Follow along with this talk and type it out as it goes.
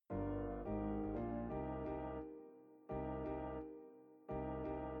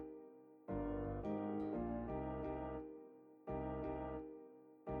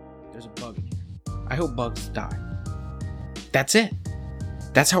There's a bug in here. I hope bugs die. That's it.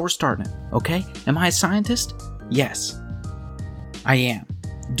 That's how we're starting it, okay? Am I a scientist? Yes. I am.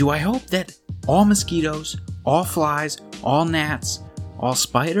 Do I hope that all mosquitoes, all flies, all gnats, all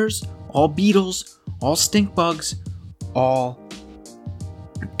spiders, all beetles, all stink bugs, all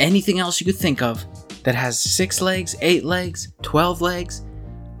anything else you could think of that has 6 legs, 8 legs, 12 legs,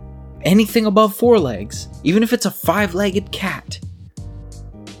 anything above 4 legs, even if it's a 5-legged cat,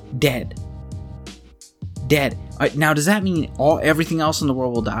 dead. Dead. Now, does that mean everything else in the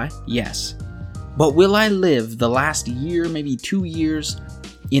world will die? Yes. But will I live the last year, maybe 2 years,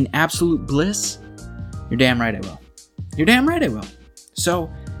 in absolute bliss? You're damn right I will. You're damn right I will. So,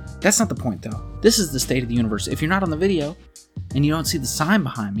 that's not the point, though. This is the state of the universe. If you're not on the video, and you don't see the sign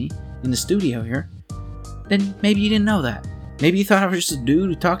behind me in the studio here, then maybe you didn't know that. Maybe you thought I was just a dude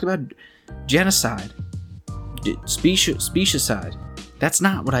who talked about genocide, speciescide. That's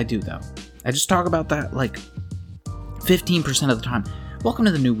not what I do, though. I just talk about that like 15% of the time. Welcome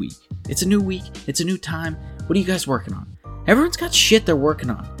to the new week. It's a new week. It's a new time. What are you guys working on? Everyone's got shit they're working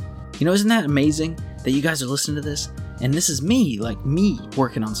on. You know, isn't that amazing that you guys are listening to this? And this is me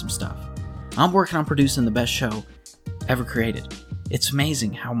working on some stuff. I'm working on producing the best show ever created. It's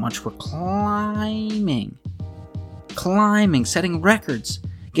amazing how much we're climbing, setting records,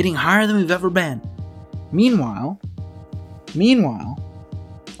 getting higher than we've ever been. Meanwhile,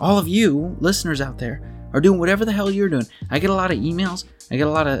 all of you listeners out there are doing whatever the hell you're doing. I get a lot of emails. I get a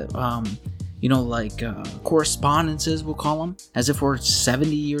lot of, correspondences, we'll call them, as if we're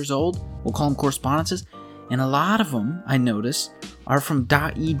 70 years old. We'll call them correspondences. And a lot of them, I notice, are from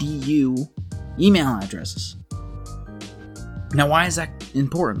 .edu email addresses. Now, why is that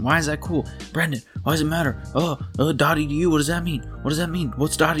important? Why is that cool? Brendan, why does it matter? .edu, what does that mean? What does that mean?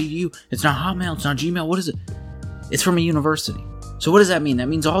 What's .edu? It's not Hotmail, it's not Gmail, what is it? It's from a university. So what does that mean? That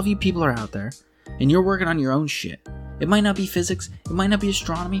means all of you people are out there, and you're working on your own shit. It might not be physics, it might not be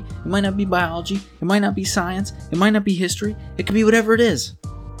astronomy, it might not be biology, it might not be science, it might not be history, it could be whatever it is.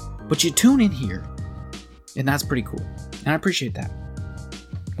 But you tune in here, and that's pretty cool. And I appreciate that.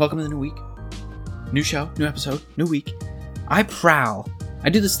 Welcome to the new week. New show, new episode, new week. I prowl. I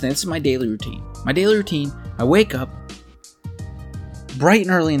do this thing. This is my daily routine. I wake up bright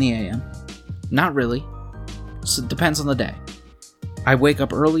and early in the AM. Not really. So it depends on the day. I wake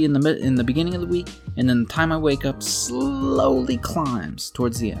up early in the beginning of the week, and then the time I wake up slowly climbs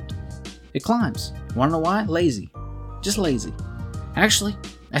towards the end. It climbs. Want to know why? Lazy. Just lazy. Actually,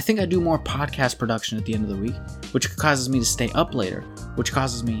 I think I do more podcast production at the end of the week, which causes me to stay up later, which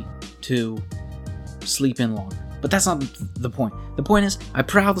causes me to sleep in longer. But that's not the point. The point is, I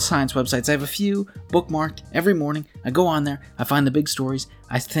prowl the science websites. I have a few bookmarked every morning. I go on there. I find the big stories.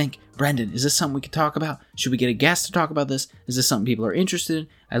 I think, Brendan, is this something we could talk about? Should we get a guest to talk about this? Is this something people are interested in?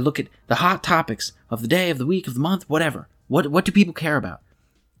 I look at the hot topics of the day, of the week, of the month, whatever. What do people care about?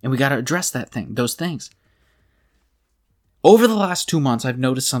 And we got to address those things. Over the last 2 months, I've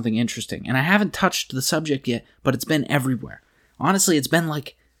noticed something interesting. And I haven't touched the subject yet, but it's been everywhere. Honestly, it's been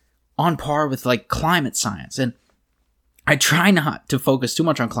on par with climate science. And I try not to focus too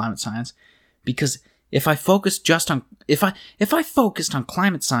much on climate science, because if I focused on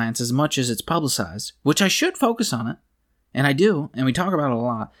climate science as much as it's publicized, which I should focus on it, and I do, and we talk about it a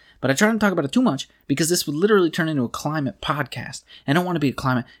lot, but I try not to talk about it too much, because this would literally turn into a climate podcast. I don't want to be a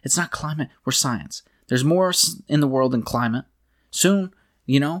climate. It's not climate, we're science. There's more in the world than climate. Soon,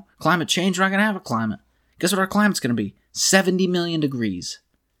 climate change, we're not going to have a climate. Guess what our climate's going to be? 70 million degrees.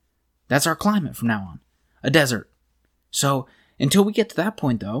 That's our climate from now on. A desert. So, until we get to that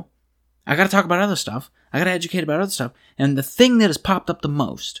point, though, I gotta talk about other stuff. I gotta educate about other stuff. And the thing that has popped up the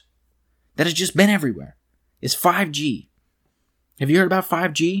most, that has just been everywhere, is 5G. Have you heard about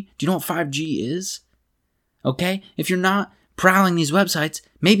 5G? Do you know what 5G is? Okay? If you're not prowling these websites,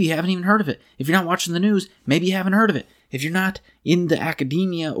 maybe you haven't even heard of it. If you're not watching the news, maybe you haven't heard of it. If you're not in the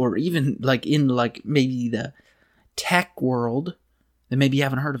academia, or even in maybe the tech world, then maybe you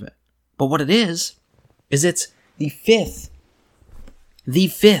haven't heard of it. But what it is it's the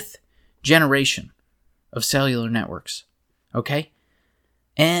fifth generation of cellular networks, okay?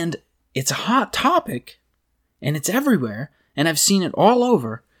 And it's a hot topic, and it's everywhere, and I've seen it all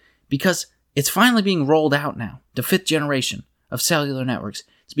over, because it's finally being rolled out now. The 5th generation of cellular networks.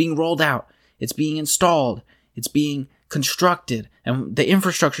 It's being rolled out. It's being installed. It's being constructed, and the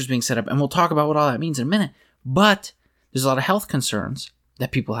infrastructure is being set up, and we'll talk about what all that means in a minute. But there's a lot of health concerns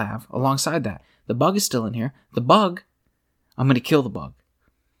that people have alongside that. The bug is still in here. The bug, I'm going to kill the bug.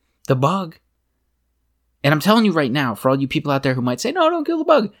 The bug, and I'm telling you right now, for all you people out there who might say, no, don't kill the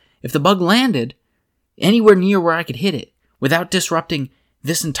bug. If the bug landed anywhere near where I could hit it without disrupting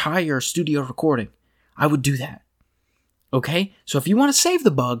this entire studio recording, I would do that. Okay? So if you want to save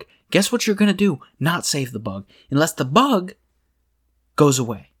the bug, guess what you're going to do? Not save the bug. Unless the bug goes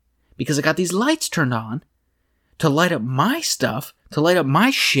away. Because I got these lights turned on to light up my stuff, to light up my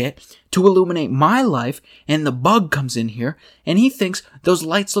shit, to illuminate my life, and the bug comes in here, and he thinks those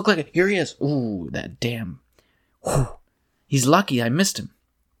lights look like it. Here he is. Ooh, that damn. Whew. He's lucky I missed him.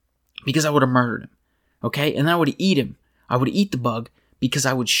 Because I would have murdered him. Okay? And then I would eat him. I would eat the bug because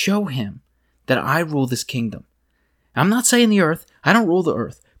I would show him that I rule this kingdom. I'm not saying the earth. I don't rule the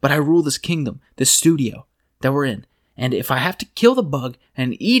earth. But I rule this kingdom, this studio that we're in. And if I have to kill the bug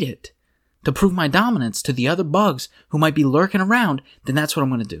and eat it to prove my dominance to the other bugs who might be lurking around, then that's what I'm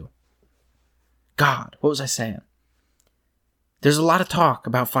going to do. God, what was I saying? There's a lot of talk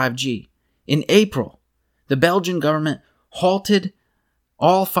about 5G. In April, the Belgian government halted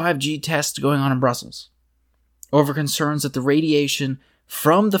all 5G tests going on in Brussels over concerns that the radiation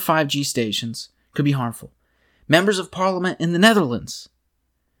from the 5G stations could be harmful. Members of Parliament in the Netherlands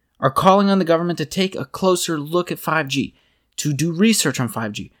are calling on the government to take a closer look at 5G, to do research on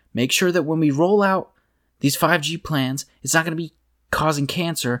 5G. Make sure that when we roll out these 5G plans, it's not going to be causing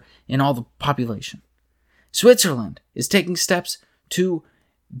cancer in all the population. Switzerland is taking steps to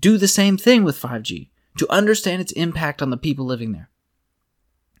do the same thing with 5G, to understand its impact on the people living there.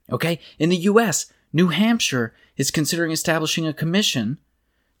 Okay? In the US, New Hampshire is considering establishing a commission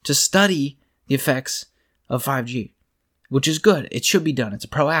to study the effects of 5G, which is good. It should be done. It's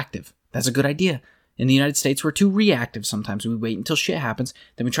proactive. That's a good idea. In the United States, we're too reactive sometimes. We wait until shit happens,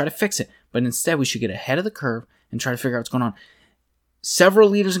 then we try to fix it. But instead, we should get ahead of the curve and try to figure out what's going on. Several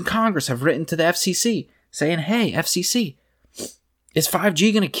leaders in Congress have written to the FCC saying, hey, FCC, is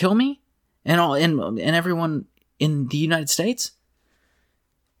 5G going to kill me and everyone in the United States?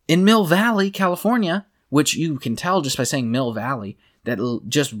 In Mill Valley, California, which you can tell just by saying Mill Valley, that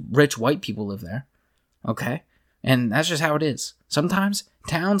just rich white people live there. Okay? And that's just how it is. Sometimes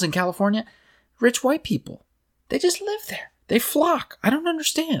towns in California, rich white people, they just live there. They flock. I don't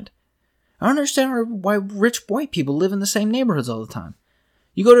understand. I don't understand why rich white people live in the same neighborhoods all the time.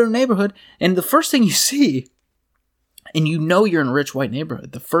 You go to a neighborhood, and the first thing you see, and you know you're in a rich white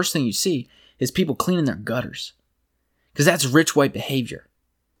neighborhood, the first thing you see is people cleaning their gutters. Because that's rich white behavior.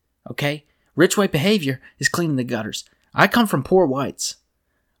 Okay? Rich white behavior is cleaning the gutters. I come from poor whites.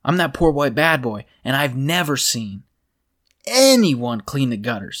 I'm that poor white bad boy, and I've never seen anyone clean the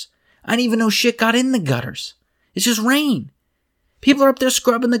gutters. I didn't even know shit got in the gutters. It's just rain. People are up there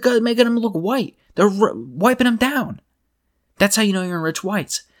scrubbing the gutters, making them look white. They're wiping them down. That's how you know you're in rich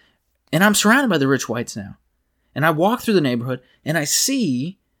whites. And I'm surrounded by the rich whites now. And I walk through the neighborhood, and I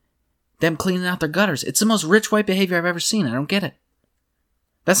see them cleaning out their gutters. It's the most rich white behavior I've ever seen. I don't get it.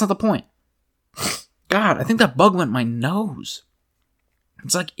 That's not the point. God, I think that bug went in my nose.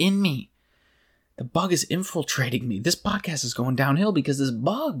 It's like in me. The bug is infiltrating me. This podcast is going downhill because this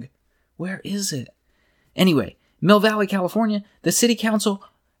bug. Where is it? Anyway, Mill Valley, California, the city council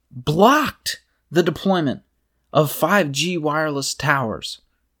blocked the deployment of 5G wireless towers.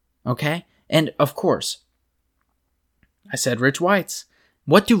 Okay? And of course, I said rich whites.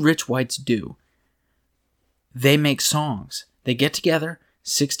 What do rich whites do? They make songs. They get together,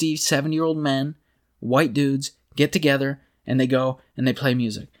 60, 70-year-old men, white dudes, get together, and they go and they play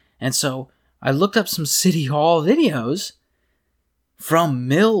music. And so I looked up some City Hall videos from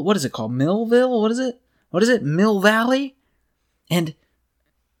what is it called? Millville? What is it? Mill Valley? And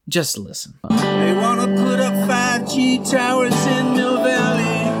just listen. They want to put up 5G towers in Mill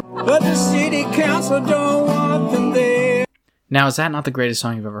Valley, but the city council don't want them there. Now, is that not the greatest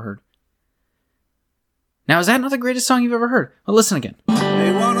song you've ever heard? Well, listen again.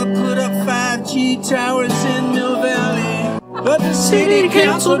 They want to put up 5G towers in Mill Valley, but the city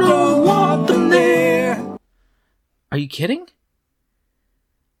council don't want them there. Are you kidding?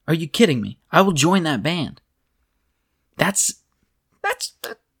 Are you kidding me? I will join that band. It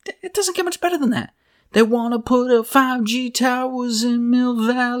doesn't get much better than that. They want to put up 5G towers in Mill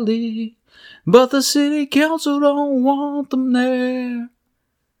Valley, but the city council don't want them there.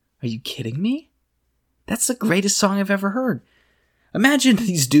 Are you kidding me? That's the greatest song I've ever heard. Imagine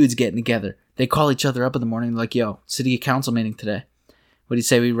these dudes getting together. They call each other up in the morning like, yo, city council meeting today. What do you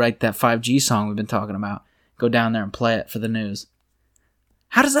say we write that 5G song we've been talking about? Go down there and play it for the news.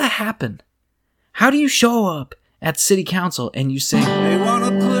 How does that happen? How do you show up at city council and you sing, they want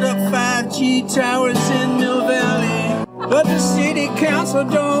to put up 5G towers in Mill Valley, but the city council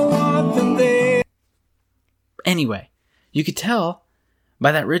don't want them there. Anyway, you could tell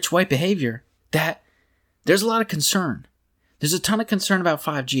by that rich white behavior that there's a lot of concern. There's a ton of concern about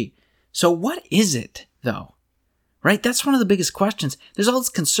 5G. So what is it, though? right? That's one of the biggest questions. There's all this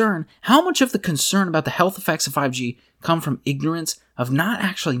concern. How much of the concern about the health effects of 5G come from ignorance of not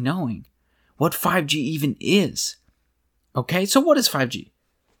actually knowing what 5G even is? Okay, so what is 5G?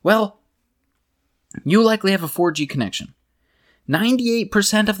 Well, you likely have a 4G connection.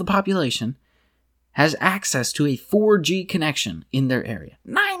 98% of the population has access to a 4G connection in their area.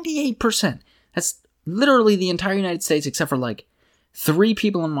 98%. That's literally the entire United States except for like 3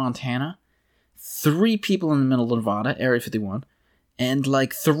 people in Montana, 3 people in the middle of Nevada, Area 51, and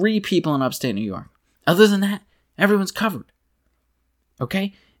like 3 people in upstate New York. Other than that, everyone's covered.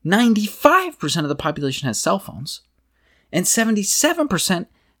 Okay? 95% of the population has cell phones, and 77%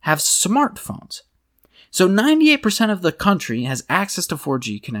 have smartphones. So 98% of the country has access to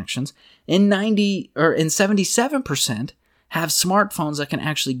 4G connections, and 77% have smartphones that can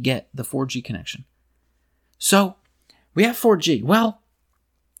actually get the 4G connection. So we have 4G. Well,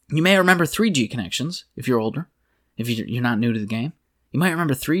 you may remember 3G connections if you're older, if you're not new to the game. You might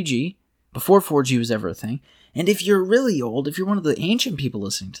remember 3G before 4G was ever a thing. And if you're really old, if you're one of the ancient people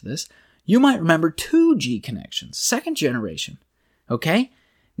listening to this, you might remember 2G connections, second generation. Okay?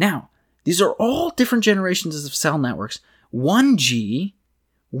 Now, these are all different generations of cell networks. 1G,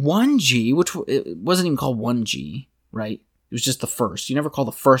 which it wasn't even called 1G, right? It was just the first. You never call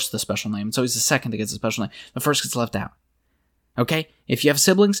the first the special name. It's always the second that gets the special name. The first gets left out. Okay? If you have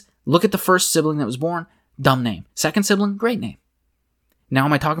siblings, look at the first sibling that was born. Dumb name. Second sibling, great name. Now,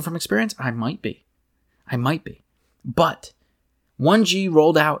 am I talking from experience? I might be. But 1G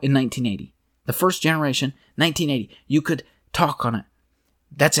rolled out in 1980. The first generation, 1980. You could talk on it.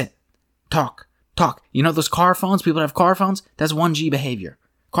 That's it. Talk. You know those car phones? People that have car phones? That's 1G behavior.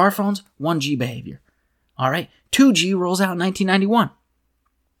 Car phones, 1G behavior. All right? 2G rolls out in 1991.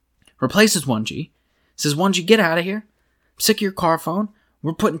 Replaces 1G. Says, 1G, get out of here. I'm sick of your car phone.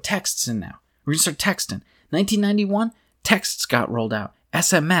 We're putting texts in now. We're going to start texting. 1991, texts got rolled out.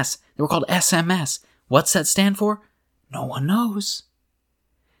 SMS. They were called SMS. What's that stand for? No one knows.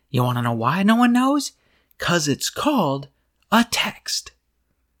 You want to know why no one knows? 'Cause it's called a text.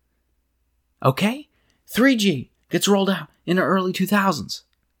 Okay? 3G gets rolled out in the early 2000s.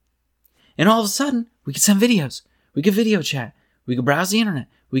 And all of a sudden, we could send videos. We could video chat. We could browse the internet.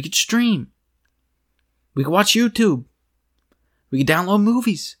 We could stream. We could watch YouTube. We could download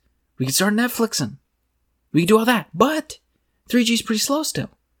movies. We could start Netflixing. We could do all that. But 3G's pretty slow still.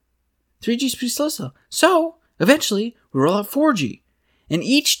 So, eventually, we roll out 4G. And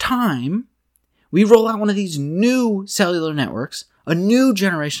each time we roll out one of these new cellular networks, a new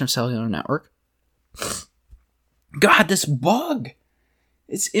generation of cellular network, God, this bug,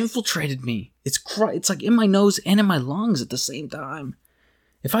 it's infiltrated me. It's like in my nose and in my lungs at the same time.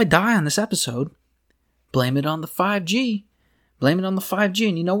 If I die on this episode, blame it on the 5G. Blame it on the 5G.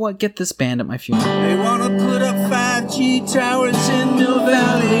 And you know what? Get this band at my funeral. They want to put up 5G towers in Mill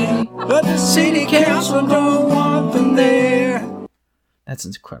Valley, but the city council don't want them there. That's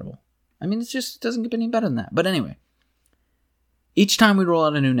incredible. I mean, it doesn't get any better than that. But anyway, each time we roll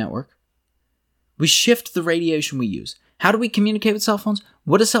out a new network, we shift the radiation we use. How do we communicate with cell phones?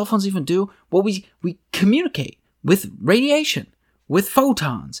 What do cell phones even do? Well, we communicate with radiation, with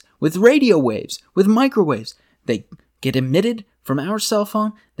photons, with radio waves, with microwaves. They get emitted from our cell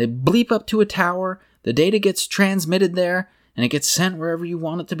phone. They bleep up to a tower. The data gets transmitted there, and it gets sent wherever you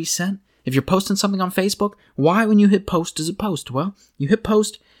want it to be sent. If you're posting something on Facebook, why when you hit post does it post? Well, you hit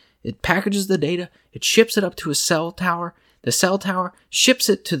post, it packages the data, it ships it up to a cell tower. The cell tower ships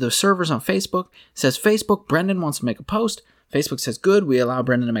it to the servers on Facebook, says, Facebook, Brendan wants to make a post. Facebook says, good, we allow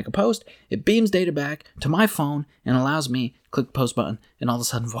Brendan to make a post. It beams data back to my phone and allows me to click the post button, and all of a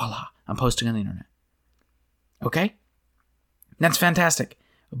sudden, voila, I'm posting on the internet. Okay? That's fantastic.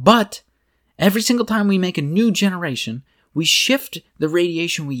 But every single time we make a new generation, we shift the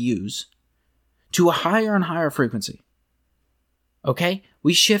radiation we use to a higher and higher frequency. Okay?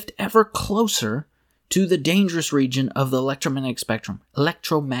 We shift ever closer to the dangerous region of the electromagnetic spectrum.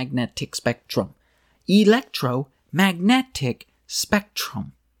 Electromagnetic spectrum.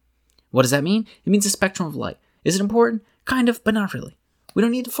 What does that mean? It means the spectrum of light. Is it important? Kind of, but not really. We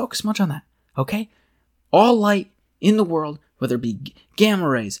don't need to focus much on that. Okay? All light in the world, whether it be gamma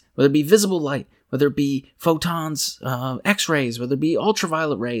rays, whether it be visible light, whether it be photons, X-rays, whether it be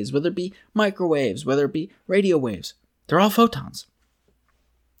ultraviolet rays, whether it be microwaves, whether it be radio waves, they're all photons.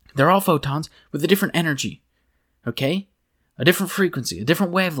 They're all photons with a different energy, okay? A different frequency, a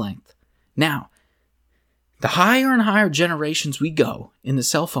different wavelength. Now, the higher and higher generations we go in the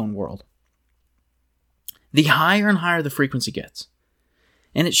cell phone world, the higher and higher the frequency gets.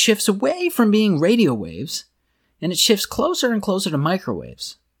 And it shifts away from being radio waves, and it shifts closer and closer to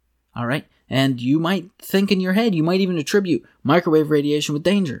microwaves, all right? And you might think in your head, you might even attribute microwave radiation with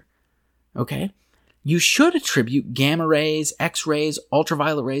danger. Okay? You should attribute gamma rays, X-rays,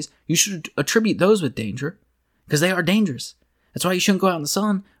 ultraviolet rays. You should attribute those with danger because they are dangerous. That's why you shouldn't go out in the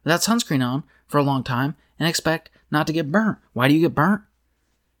sun without sunscreen on for a long time and expect not to get burnt. Why do you get burnt?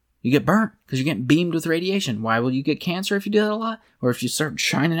 You get burnt because you're getting beamed with radiation. Why will you get cancer if you do that a lot? Or if you start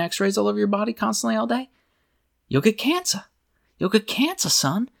shining X-rays all over your body constantly all day? You'll get cancer. You'll get cancer,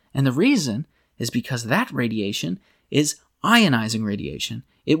 son. And the reason is because that radiation is ionizing radiation.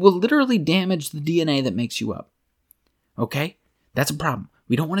 It will literally damage the DNA that makes you up. Okay? That's a problem.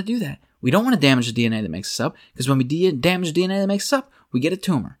 We don't want to do that. We don't want to damage the DNA that makes us up, because when we damage the DNA that makes us up, we get a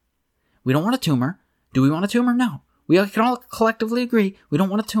tumor. We don't want a tumor. Do we want a tumor? No. We can all collectively agree we don't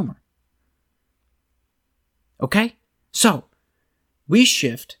want a tumor. Okay? So, we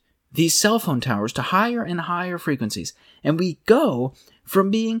shift these cell phone towers to higher and higher frequencies, and we go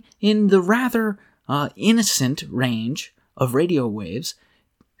from being in the rather innocent range of radio waves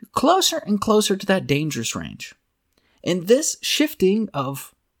closer and closer to that dangerous range. And this shifting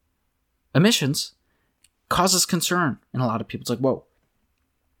of emissions causes concern in a lot of people. It's like, whoa,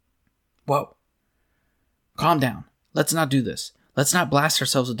 calm down. Let's not do this. Let's not blast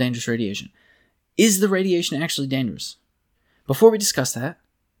ourselves with dangerous radiation. Is the radiation actually dangerous? Before we discuss that,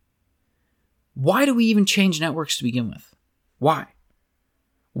 why do we even change networks to begin with? Why?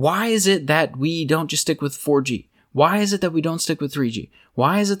 Why is it that we don't just stick with 4G? Why is it that we don't stick with 3G?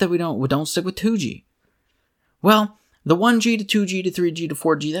 Why is it that we don't stick with 2G? Well, the 1G to 2G to 3G to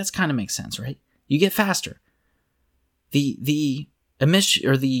 4G, that's kind of makes sense, right? You get faster. The emission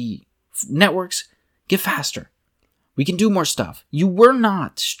or the networks get faster. We can do more stuff. You were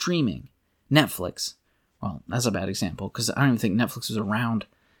not streaming Netflix. Well, that's a bad example because I don't even think Netflix was around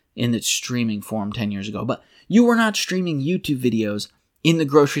in its streaming form 10 years ago. But you were not streaming YouTube videos in the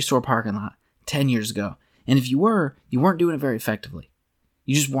grocery store parking lot 10 years ago. And if you were, you weren't doing it very effectively.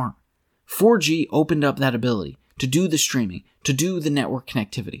 You just weren't. 4G opened up that ability to do the streaming, to do the network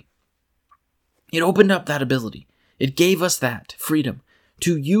connectivity. It opened up that ability. It gave us that freedom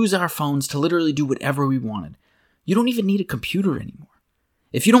to use our phones to literally do whatever we wanted. You don't even need a computer anymore.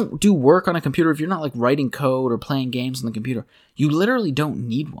 If you don't do work on a computer, if you're not like writing code or playing games on the computer, you literally don't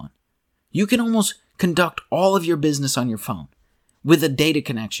need one. You can almost conduct all of your business on your phone with a data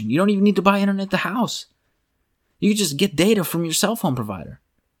connection. You don't even need to buy internet at the house. You can just get data from your cell phone provider,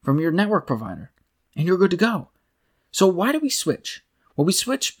 from your network provider, and you're good to go. So why do we switch? Well, we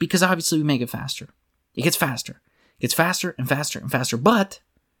switch because obviously we make it faster. It gets faster. It gets faster and faster and faster, but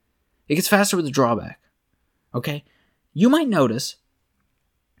it gets faster with a drawback. Okay? You might notice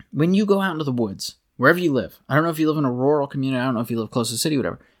when you go out into the woods, wherever you live, I don't know if you live in a rural community, I don't know if you live close to the city,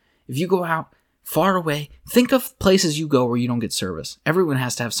 whatever. If you go out far away, think of places you go where you don't get service. Everyone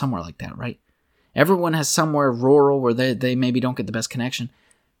has to have somewhere like that, right? Everyone has somewhere rural where they maybe don't get the best connection.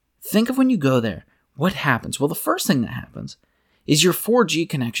 Think of when you go there, what happens? Well, the first thing that happens is your 4G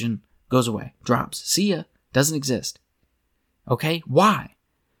connection goes away, drops. See ya, doesn't exist. Okay? Why?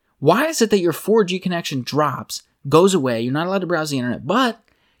 Why is it that your 4G connection drops, goes away, you're not allowed to browse the internet, but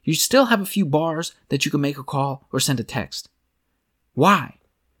you still have a few bars that you can make a call or send a text? Why?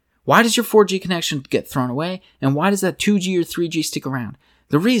 Why does your 4G connection get thrown away, and why does that 2G or 3G stick around?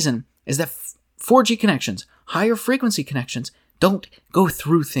 The reason is that 4G connections, higher frequency connections, don't go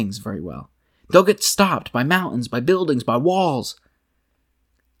through things very well. They'll get stopped by mountains, by buildings, by walls.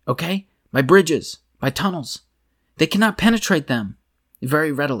 Okay? By bridges, by tunnels. They cannot penetrate them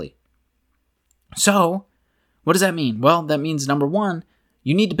very readily. So, what does that mean? Well, that means, number one,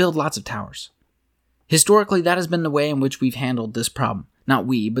 you need to build lots of towers. Historically, that has been the way in which we've handled this problem. Not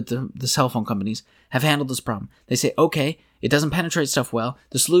we, but the cell phone companies have handled this problem. They say, okay, it doesn't penetrate stuff well.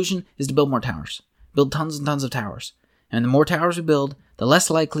 The solution is to build more towers. Build tons and tons of towers. And the more towers we build, the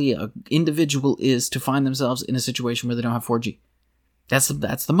less likely an individual is to find themselves in a situation where they don't have 4G. That's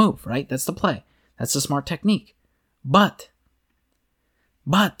the move, right? That's the play. That's the smart technique. But,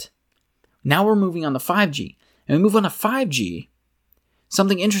 now we're moving on to 5G. And we move on to 5G,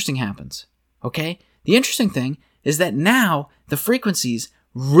 something interesting happens. Okay? The interesting thing is that now the frequencies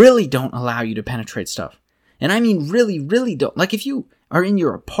really don't allow you to penetrate stuff. And I mean really, really don't. Like if you are in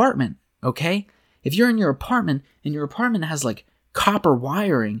your apartment, okay? If you're in your apartment and your apartment has like copper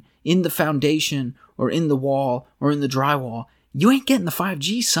wiring in the foundation or in the wall or in the drywall, you ain't getting the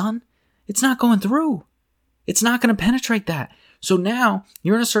 5G, son. It's not going through. It's not going to penetrate that. So now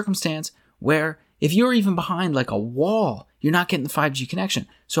you're in a circumstance where if you're even behind like a wall, you're not getting the 5G connection.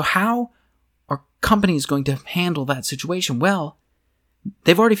 So how are companies going to handle that situation? Well,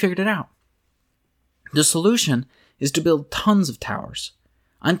 they've already figured it out. The solution is to build tons of towers.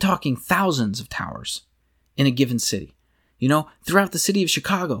 I'm talking thousands of towers in a given city. Throughout the city of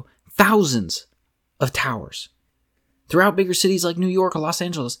Chicago, thousands of towers. Throughout bigger cities like New York or Los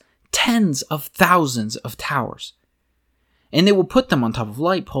Angeles, tens of thousands of towers. And they will put them on top of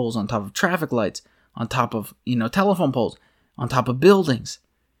light poles, on top of traffic lights, on top of, telephone poles, on top of buildings.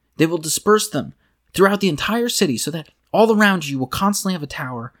 They will disperse them throughout the entire city so that all around you will constantly have a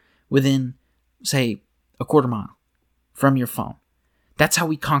tower within, say, a quarter mile from your phone. That's how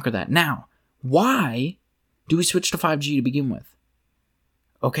we conquer that. Now, why do we switch to 5G to begin with?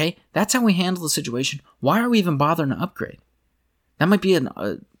 Okay, that's how we handle the situation. Why are we even bothering to upgrade? That might be an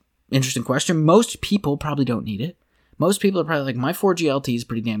interesting question. Most people probably don't need it. Most people are probably like, my 4G LTE is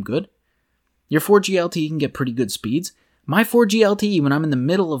pretty damn good. Your 4G LTE can get pretty good speeds. My 4G LTE, when I'm in the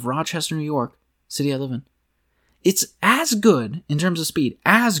middle of Rochester, New York, city I live in, it's as good in terms of speed,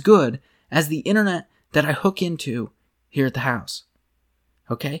 as good as the internet that I hook into here at the house.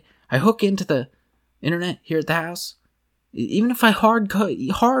 Okay? I hook into the internet here at the house. Even if I hard,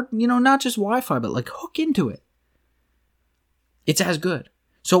 not just Wi-Fi, but like hook into it. It's as good.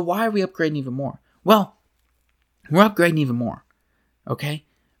 So why are we upgrading even more? Well, we're upgrading even more. Okay?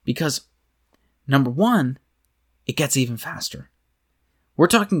 Because, number one, it gets even faster. We're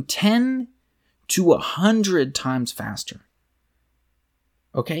talking 10 to 100 times faster.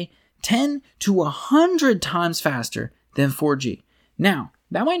 Okay? 10 to 100 times faster than 4G. Now,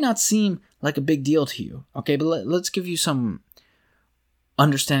 that might not seem like a big deal to you, okay? But let's give you some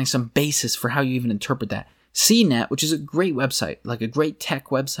understanding, some basis for how you even interpret that. CNET, which is a great website, like a great tech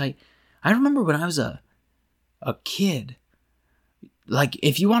website. I remember when I was a kid, like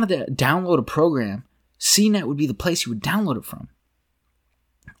if you wanted to download a program, CNET would be the place you would download it from.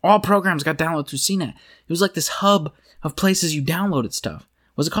 All programs got downloaded through CNET. It was like this hub of places you downloaded stuff.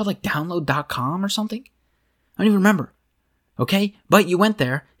 Was it called like download.com or something? I don't even remember. Okay? But you went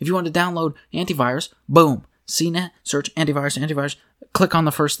there. If you wanted to download antivirus, boom. CNET, search antivirus, click on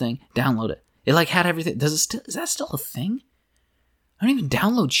the first thing, download it. It like had everything. Is that still a thing? I don't even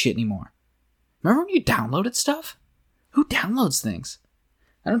download shit anymore. Remember when you downloaded stuff? Who downloads things?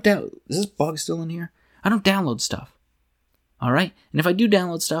 Is this bug still in here? I don't download stuff. Alright? And if I do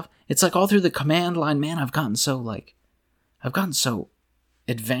download stuff, it's like all through the command line. Man, I've gotten so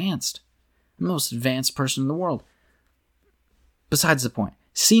advanced. I'm the most advanced person in the world. Besides the point,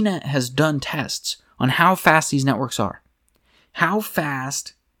 CNET has done tests on how fast these networks are. How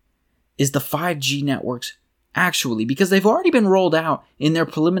fast is the 5G networks actually? Because they've already been rolled out in their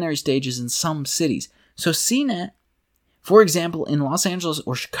preliminary stages in some cities. So CNET, for example, in Los Angeles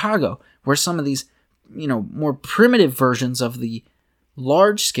or Chicago, where some of these, more primitive versions of the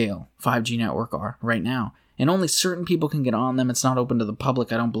large-scale 5G network are right now, and only certain people can get on them. It's not open to the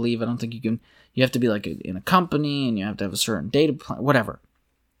public, I don't believe. I don't think you can. You have to be like in a company, and you have to have a certain data plan, whatever.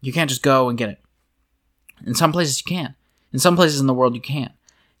 You can't just go and get it. In some places you can. In some places in the world you can't.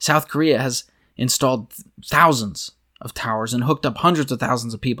 South Korea has installed thousands of towers and hooked up hundreds of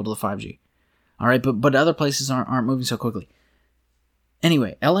thousands of people to the 5G. All right, but other places aren't moving so quickly.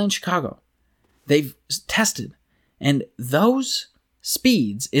 Anyway, LA and Chicago, they've tested, and those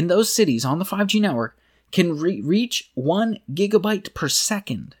speeds in those cities on the 5G network can reach 1 gigabyte per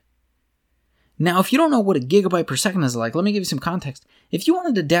second. Now, if you don't know what a gigabyte per second is like, let me give you some context. If you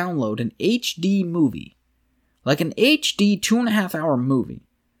wanted to download an HD movie, like an HD 2.5 hour movie,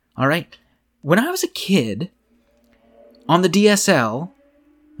 all right, when I was a kid, on the DSL,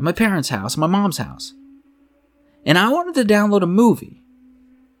 at my parents' house, my mom's house, and I wanted to download a movie,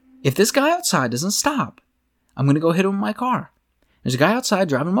 if this guy outside doesn't stop, I'm going to go hit him with my car. There's a guy outside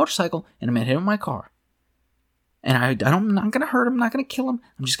driving a motorcycle, and I'm going to hit him with my car. And I'm not going to hurt him, I'm not going to kill him.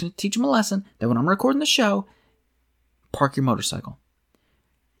 I'm just going to teach him a lesson that when I'm recording the show, park your motorcycle.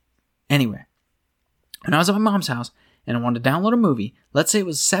 Anyway, when I was at my mom's house and I wanted to download a movie, let's say it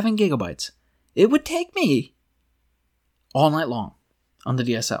was 7 gigabytes, it would take me all night long on the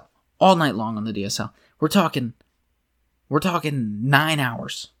DSL. All night long on the DSL. We're talking 9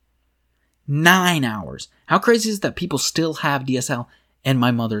 hours. 9 hours. How crazy is it that people still have DSL and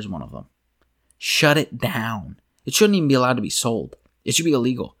my mother's one of them? Shut it down. It shouldn't even be allowed to be sold. It should be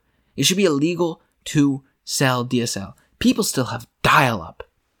illegal. It should be illegal to sell DSL. People still have dial-up.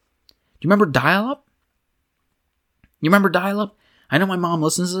 Do you remember dial-up? I know my mom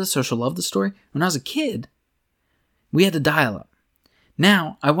listens to this, so she'll love the story. When I was a kid, we had to dial-up.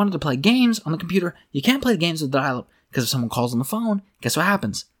 Now, I wanted to play games on the computer. You can't play the games with dial-up because if someone calls on the phone, guess what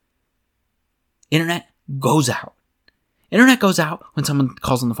happens? Internet goes out. Internet goes out when someone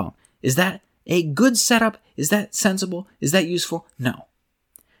calls on the phone. Is that a good setup? Is that sensible? Is that useful? No.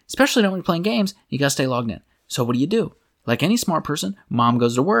 Especially not when you're playing games, you gotta stay logged in. So what do? like any smart person, mom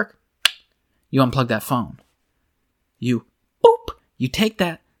goes to work. You unplug that phone. You take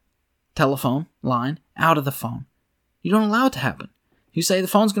that telephone line out of the phone. You don't allow it to happen. You say the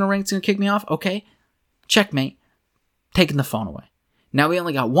phone's going to ring, it's going to kick me off. Okay, checkmate. Taking the phone away. Now we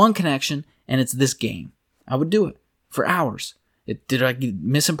only got one connection, and it's this game. I would do it for hours. Did I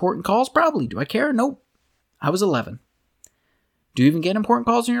miss important calls? Probably. Do I care? Nope. I was 11. Do you even get important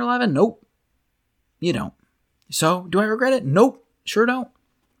calls when you're 11? Nope. You don't. So, do I regret it? Nope. Sure don't.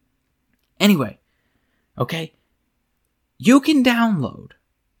 Anyway, okay, you can download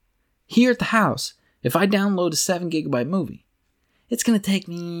here at the house. If I download a 7 gigabyte movie, it's going to take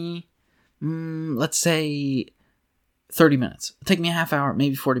me, let's say, 30 minutes. It'll take me a half hour,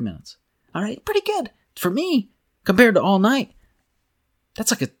 maybe 40 minutes. All right, pretty good. For me, compared to all night,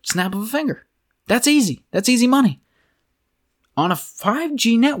 that's like a snap of a finger. That's easy. That's easy money. On a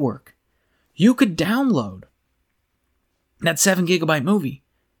 5G network, you could download that 7 gigabyte movie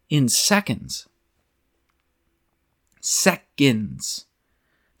in seconds. Seconds.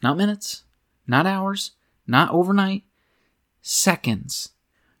 Not minutes, not hours, not overnight. Seconds.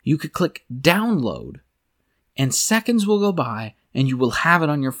 You could click download, and seconds will go by, and you will have it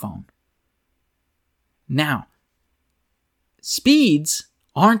on your phone. Now, speeds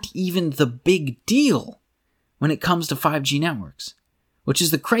aren't even the big deal when it comes to 5G networks, which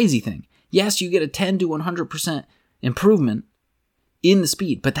is the crazy thing. Yes, you get a 10 to 100% improvement in the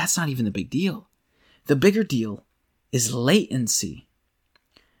speed, but that's not even the big deal. The bigger deal is latency.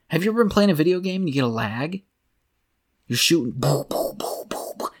 Have you ever been playing a video game and you get a lag? You're shooting,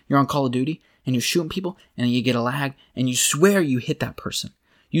 you're on Call of Duty, and you're shooting people, and you get a lag, and you swear you hit that person.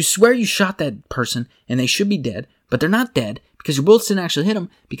 You swear you shot that person, and they should be dead, but they're not dead because your bullets didn't actually hit them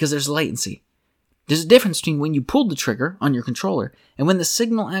because there's latency. There's a difference between when you pulled the trigger on your controller and when the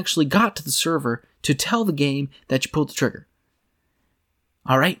signal actually got to the server to tell the game that you pulled the trigger.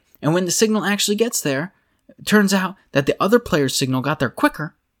 All right? And when the signal actually gets there, it turns out that the other player's signal got there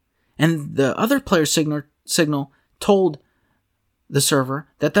quicker, and the other player's signal told the server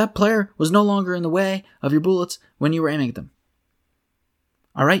that that player was no longer in the way of your bullets when you were aiming at them.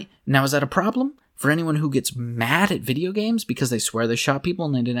 All right? Now, is that a problem for anyone who gets mad at video games because they swear they shot people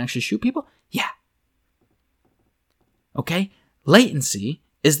and they didn't actually shoot people? Yeah. Okay? Latency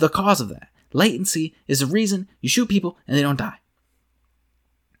is the cause of that. Latency is the reason you shoot people and they don't die.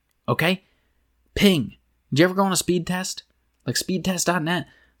 Okay? Ping. Did you ever go on a speed test? Like speedtest.net,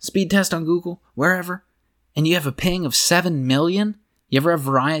 speed test on Google, wherever, and you have a ping of 7 million? You ever have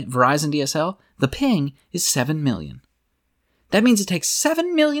Verizon DSL? The ping is 7 million. That means it takes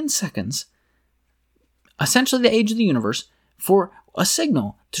 7 million seconds, essentially the age of the universe, for a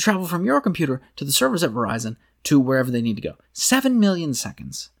signal to travel from your computer to the servers at Verizon to wherever they need to go. 7 million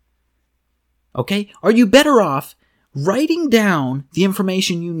seconds. Okay? Are you better off writing down the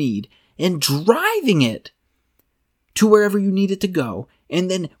information you need and driving it to wherever you need it to go, and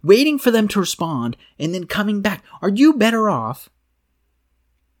then waiting for them to respond, and then coming back? Are you better off,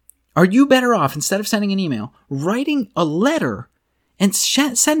 instead of sending an email, writing a letter and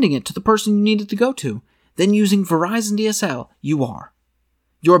sending it to the person you need it to go to, than using Verizon DSL? You are.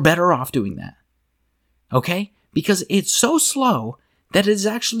 You're better off doing that. Okay? Because it's so slow that it is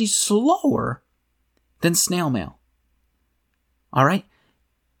actually slower than snail mail. All right?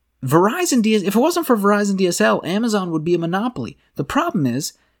 If it wasn't for Verizon DSL, Amazon would be a monopoly. The problem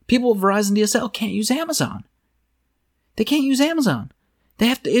is, people with Verizon DSL can't use Amazon. They can't use Amazon.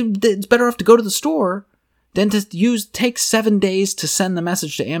 It's better off to go to the store than to take 7 days to send the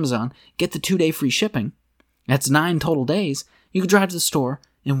message to Amazon, get the 2-day free shipping. That's 9 total days. You could drive to the store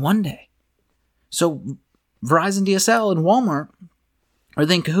in 1 day. So Verizon DSL and Walmart, are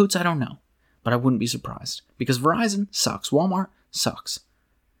they in cahoots? I don't know. But I wouldn't be surprised. Because Verizon sucks. Walmart sucks.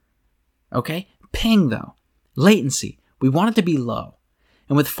 Okay? Ping, though. Latency. We want it to be low.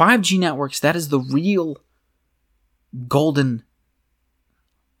 And with 5G networks, that is the real golden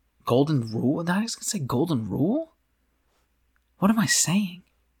rule? I was going to say golden rule? What am I saying?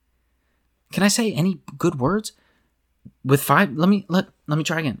 Can I say any good words? With let me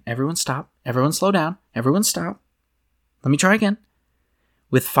try again. Everyone stop. Everyone slow down. Everyone stop. Let me try again.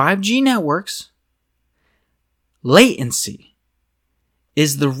 With 5G networks, latency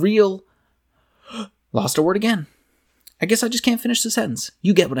is the real... Lost a word again. I guess I just can't finish the sentence.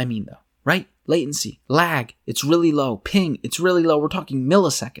 You get what I mean, though, right? Latency, lag, it's really low. Ping, it's really low. We're talking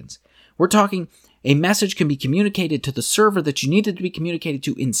milliseconds. We're talking a message can be communicated to the server that you need it to be communicated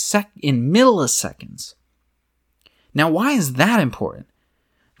to in milliseconds. Now, why is that important?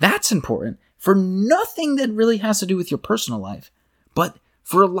 That's important for nothing that really has to do with your personal life, but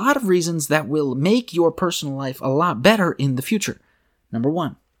for a lot of reasons that will make your personal life a lot better in the future. Number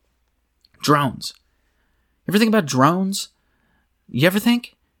one, drones. You ever think about drones? You ever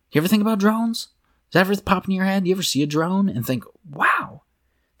think about drones? Does that ever pop in your head? You ever see a drone and think, wow,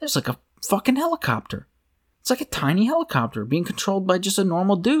 there's like a fucking helicopter. It's like a tiny helicopter being controlled by just a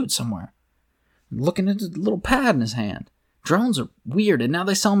normal dude somewhere, looking at a little pad in his hand. Drones are weird, and now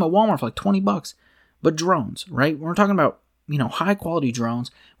they sell them at Walmart for like $20. But drones, right? We're talking about, high quality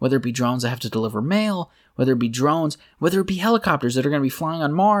drones, whether it be drones that have to deliver mail, whether it be helicopters that are going to be flying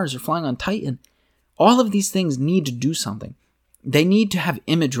on Mars or flying on Titan. All of these things need to do something. They need to have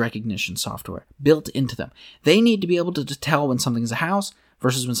image recognition software built into them. They need to be able to tell when something is a house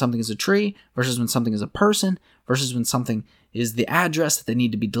versus when something is a tree, versus when something is a person, versus when something is the address that they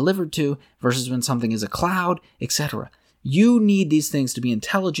need to be delivered to, versus when something is a cloud, etc. You need these things to be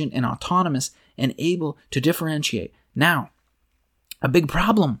intelligent and autonomous and able to differentiate. Now, a big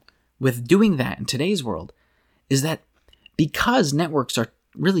problem with doing that in today's world is that because networks are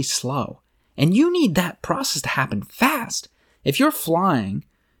really slow, and you need that process to happen fast. If you're flying,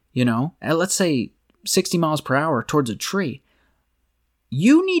 at let's say 60 miles per hour towards a tree,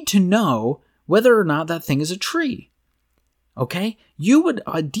 you need to know whether or not that thing is a tree. Okay? You would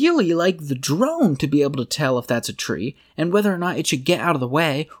ideally like the drone to be able to tell if that's a tree and whether or not it should get out of the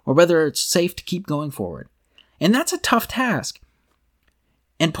way or whether it's safe to keep going forward. And that's a tough task.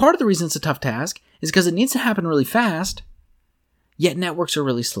 And part of the reason it's a tough task is because it needs to happen really fast, yet networks are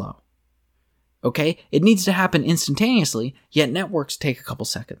really slow. Okay? It needs to happen instantaneously, yet networks take a couple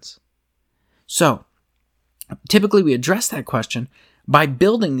seconds. So, typically we address that question by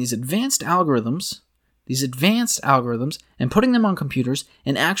building these advanced algorithms and putting them on computers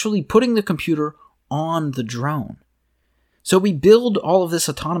and actually putting the computer on the drone. So we build all of this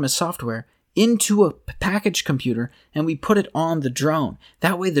autonomous software into a packaged computer and we put it on the drone.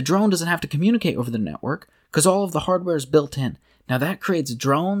 That way the drone doesn't have to communicate over the network because all of the hardware is built in. Now that creates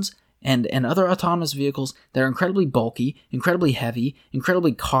drones and other autonomous vehicles that are incredibly bulky, incredibly heavy,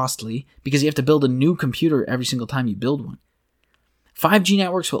 incredibly costly because you have to build a new computer every single time you build one. 5G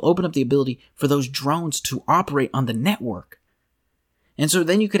networks will open up the ability for those drones to operate on the network. And so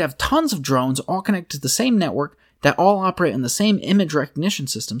then you could have tons of drones all connected to the same network that all operate on the same image recognition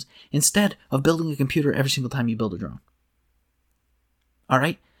systems instead of building a computer every single time you build a drone. All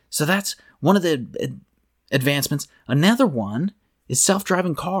right? So that's one of the advancements. Another one is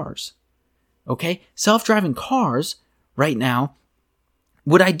self-driving cars. Okay? Self-driving cars right now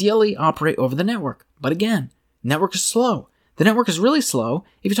would ideally operate over the network. But again, network is slow. The network is really slow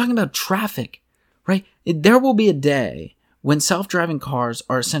if you're talking about traffic, right? There will be a day when self-driving cars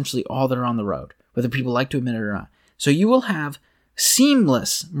are essentially all that are on the road, whether people like to admit it or not. So you will have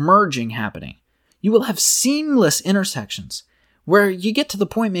seamless merging happening. You will have seamless intersections where you get to the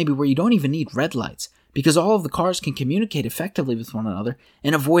point maybe where you don't even need red lights because all of the cars can communicate effectively with one another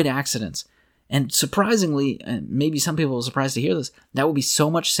and avoid accidents. And surprisingly, and maybe some people will be surprised to hear this, that will be so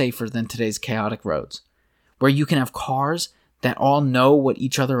much safer than today's chaotic roads, where you can have cars that all know what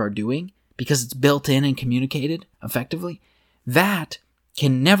each other are doing because it's built in and communicated effectively. That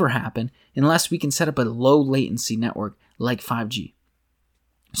can never happen unless we can set up a low latency network like 5G.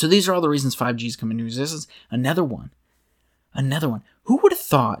 So these are all the reasons 5G is coming into existence. Another one. Who would have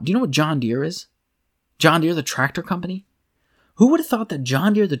thought, do you know what John Deere is? John Deere, the tractor company? Who would have thought that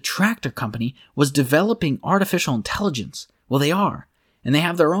John Deere, the tractor company, was developing artificial intelligence? Well, they are. And they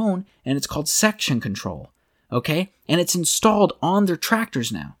have their own, and it's called section control. Okay? And it's installed on their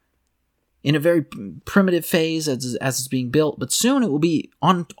tractors now in a very primitive phase as it's being built, but soon it will be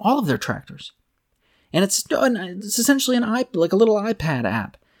on all of their tractors. And it's essentially like a little iPad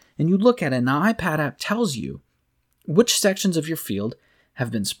app. And you look at it, and the iPad app tells you which sections of your field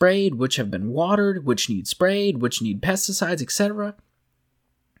have been sprayed, which have been watered, which need sprayed, which need pesticides, etc.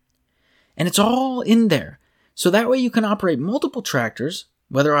 And it's all in there. So that way you can operate multiple tractors,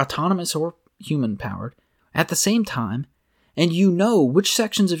 whether autonomous or human-powered, at the same time, and you know which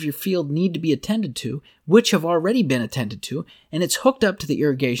sections of your field need to be attended to, which have already been attended to, and it's hooked up to the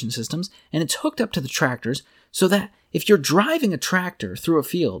irrigation systems, and it's hooked up to the tractors, so that if you're driving a tractor through a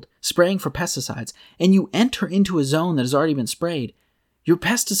field, spraying for pesticides, and you enter into a zone that has already been sprayed, your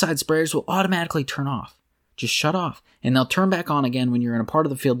pesticide sprayers will automatically turn off. Just shut off, and they'll turn back on again when you're in a part of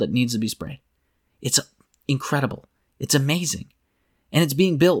the field that needs to be sprayed. It's incredible. It's amazing. And it's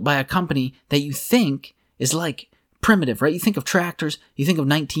being built by a company that you think is like primitive, right? You think of tractors, you think of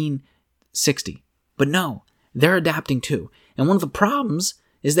 1960. But no, they're adapting too. And one of the problems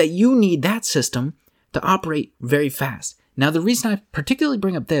is that you need that system to operate very fast. Now, the reason I particularly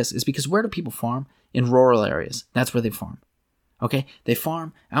bring up this is because where do people farm? In rural areas. That's where they farm. Okay? They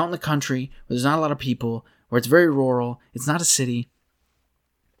farm out in the country where there's not a lot of people, where it's very rural, it's not a city.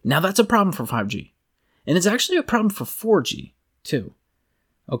 Now that's a problem for 5G. And it's actually a problem for 4G too.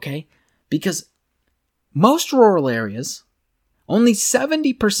 Okay? Because most rural areas, only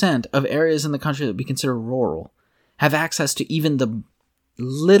 70% of areas in the country that we consider rural have access to even the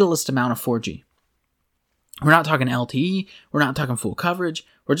littlest amount of 4G. We're not talking LTE, we're not talking full coverage,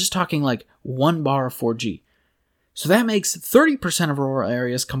 we're just talking like 1 bar of 4G. So that makes 30% of rural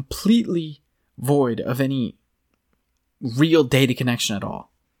areas completely void of any real data connection at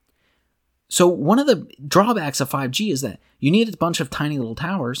all. So one of the drawbacks of 5G is that you need a bunch of tiny little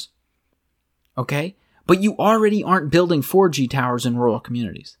towers, okay? But you already aren't building 4G towers in rural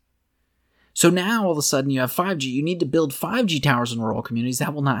communities. So now all of a sudden you have 5G, you need to build 5G towers in rural communities.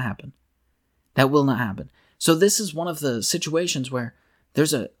 That will not happen. That will not happen. So this is one of the situations where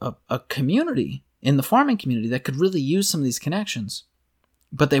there's a community in the farming community that could really use some of these connections,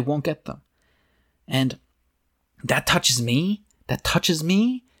 but they won't get them. And that touches me. That touches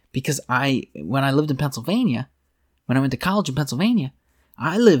me because when I lived in Pennsylvania, when I went to college in Pennsylvania,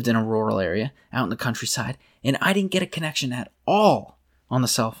 I lived in a rural area out in the countryside, and I didn't get a connection at all on the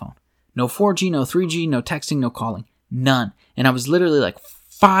cell phone. No 4G, no 3G, no texting, no calling. None. And I was literally like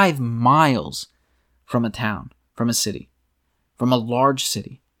 5 miles from a town, from a city, from a large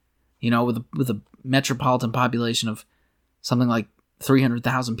city, with a metropolitan population of something like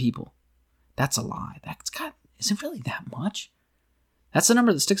 300,000 people. That's a lie. Is it really that much? That's the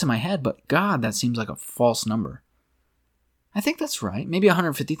number that sticks in my head, but God, that seems like a false number. I think that's right. Maybe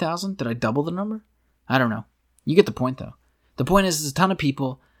 150,000? Did I double the number? I don't know. You get the point, though. The point is, there's a ton of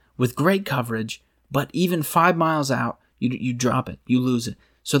people with great coverage, but even 5 miles out, you drop it. You lose it.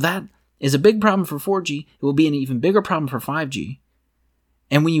 So that is a big problem for 4G. It will be an even bigger problem for 5G.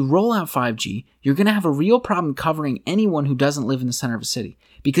 And when you roll out 5G, you're going to have a real problem covering anyone who doesn't live in the center of a city.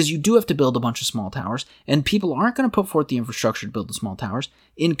 Because you do have to build a bunch of small towers, and people aren't going to put forth the infrastructure to build the small towers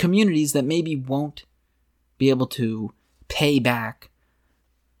in communities that maybe won't be able to pay back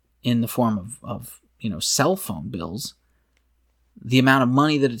in the form of cell phone bills the amount of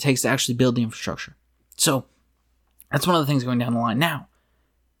money that it takes to actually build the infrastructure. So that's one of the things going down the line. Now,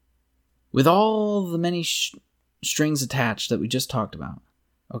 with all the many strings attached that we just talked about,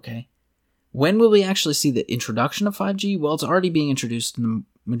 okay, when will we actually see the introduction of 5G? Well, it's already being introduced in the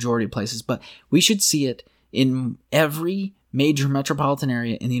majority of places, but we should see it in every major metropolitan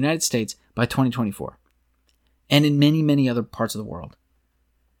area in the United States by 2024. And in many, many other parts of the world.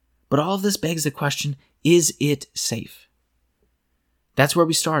 But all of this begs the question, is it safe? That's where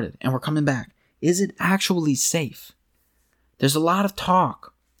we started, and we're coming back. Is it actually safe? There's a lot of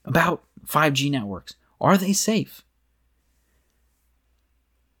talk about 5G networks. Are they safe?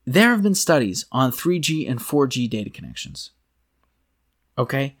 There have been studies on 3G and 4G data connections.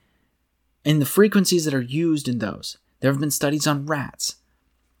 Okay? And the frequencies that are used in those. There have been studies on rats.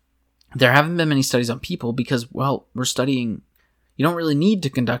 There haven't been many studies on people because, well, we're studying. You don't really need to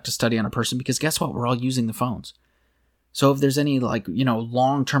conduct a study on a person because guess what? We're all using the phones. So if there's any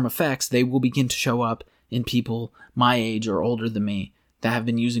long-term effects, they will begin to show up in people my age or older than me that have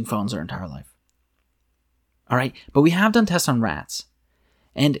been using phones their entire life. All right, but we have done tests on rats.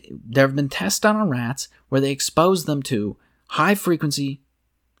 And there have been tests done on rats where they expose them to high-frequency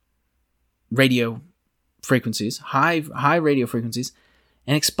radio frequencies, high radio frequencies,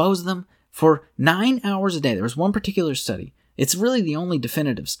 and expose them for 9 hours a day. There was one particular study. It's really the only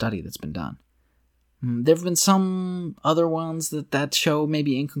definitive study that's been done. There have been some other ones that show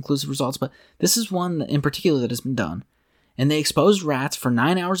maybe inconclusive results, but this is one in particular that has been done. And they exposed rats for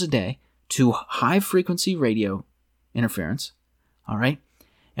 9 hours a day to high-frequency radio interference. All right?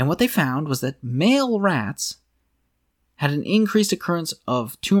 And what they found was that male rats had an increased occurrence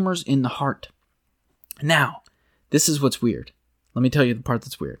of tumors in the heart. Now, this is what's weird. Let me tell you the part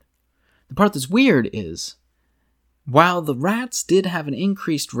that's weird. The part that's weird is, while the rats did have an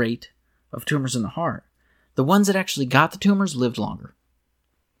increased rate of tumors in the heart, the ones that actually got the tumors lived longer.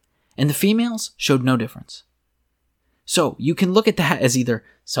 And the females showed no difference. So you can look at that as either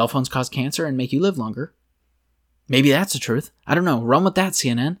cell phones cause cancer and make you live longer. Maybe that's the truth. I don't know. Run with that,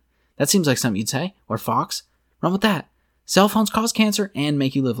 CNN. That seems like something you'd say. Or Fox. Run with that. Cell phones cause cancer and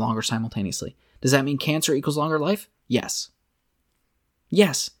make you live longer simultaneously. Does that mean cancer equals longer life? Yes.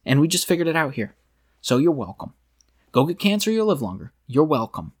 Yes, and we just figured it out here. So you're welcome. Go get cancer, you'll live longer. You're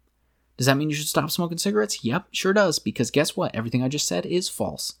welcome. Does that mean you should stop smoking cigarettes? Yep, sure does, because guess what? Everything I just said is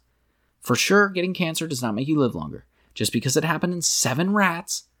false. For sure, getting cancer does not make you live longer. Just because it happened in 7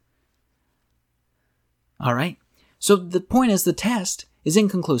 rats. All right? So the point is the test is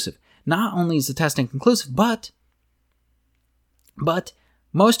inconclusive. Not only is the test inconclusive, but But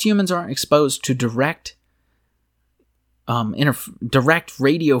most humans aren't exposed to direct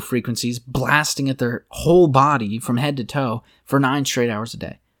radio frequencies blasting at their whole body from head to toe for 9 straight hours a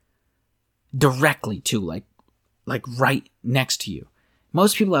day. Directly to, like right next to you.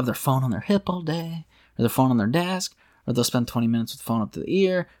 Most people have their phone on their hip all day, or their phone on their desk, or they'll spend 20 minutes with the phone up to the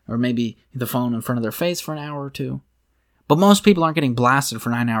ear, or maybe the phone in front of their face for an hour or two. But most people aren't getting blasted for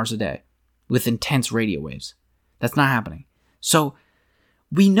 9 hours a day with intense radio waves. That's not happening. So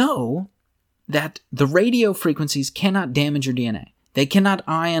we know that the radio frequencies cannot damage your DNA. They cannot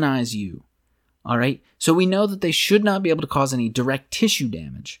ionize you. All right? So we know that they should not be able to cause any direct tissue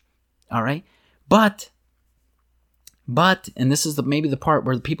damage. All right? But, and this is maybe the part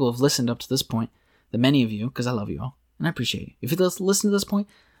where the people have listened up to this point, the many of you, because I love you all, and I appreciate you. If you listen to this point,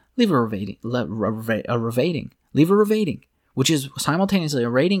 leave a rating. Leave a rating, which is simultaneously a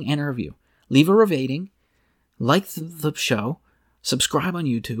rating and a review. Leave a rating, like the show, subscribe on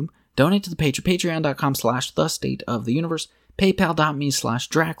YouTube, donate to the Patreon, patreon.com/thestateoftheuniverse,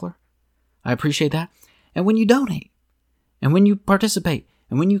 paypal.me/Drackler. I appreciate that. And when you donate, and when you participate,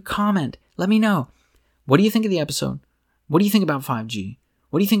 and when you comment, let me know. What do you think of the episode? What do you think about 5G?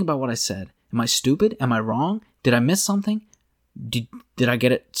 What do you think about what I said? Am I stupid? Am I wrong? Did I miss something? Did I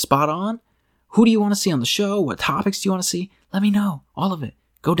get it spot on? Who do you want to see on the show? What topics do you want to see? Let me know. All of it.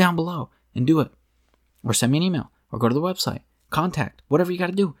 Go down below and do it. Or send me an email. Or go to the website. Contact. Whatever you got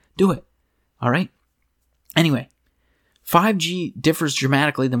to do. Do it. All right? Anyway, 5G differs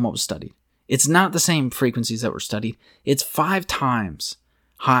dramatically than what was studied. It's not the same frequencies that were studied. It's 5 times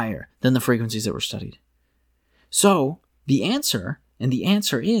higher than the frequencies that were studied. So, the answer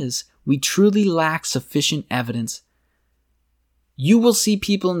is, we truly lack sufficient evidence. You will see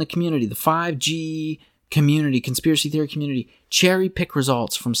people in the community, the 5G community, conspiracy theory community, cherry pick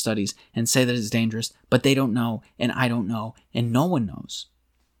results from studies and say that it's dangerous, but they don't know, and I don't know, and no one knows.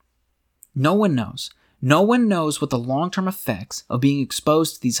 No one knows. No one knows what the long-term effects of being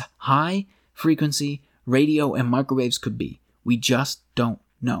exposed to these high-frequency radio and microwaves could be. We just don't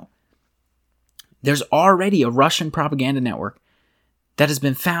know. There's already a Russian propaganda network that has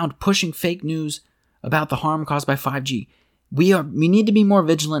been found pushing fake news about the harm caused by 5G. We need to be more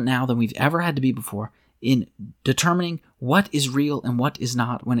vigilant now than we've ever had to be before in determining what is real and what is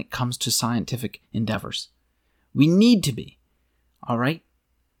not when it comes to scientific endeavors. We need to be. All right?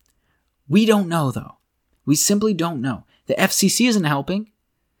 We don't know, though. We simply don't know. The FCC isn't helping.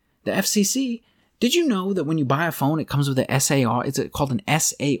 The FCC, did you know that when you buy a phone, it comes with a SAR? It's called an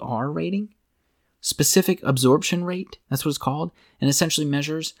SAR rating? Specific absorption rate. That's what it's called. And essentially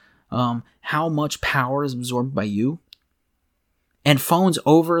measures how much power is absorbed by you. And phones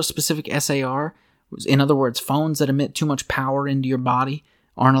over a specific SAR, in other words, phones that emit too much power into your body,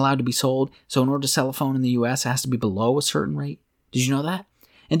 aren't allowed to be sold. So in order to sell a phone in the US, it has to be below a certain rate. Did you know that?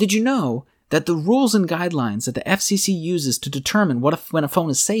 And did you know that the rules and guidelines that the FCC uses to determine when a phone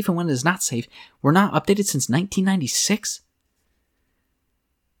is safe and when it is not safe were not updated since 1996?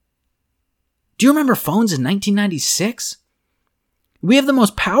 Do you remember phones in 1996? We have the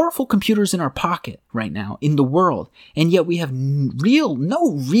most powerful computers in our pocket right now in the world, and yet we have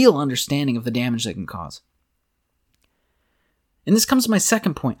no real understanding of the damage they can cause. And this comes to my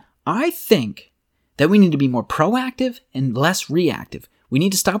second point. I think that we need to be more proactive and less reactive. We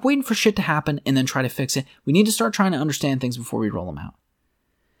need to stop waiting for shit to happen and then try to fix it. We need to start trying to understand things before we roll them out.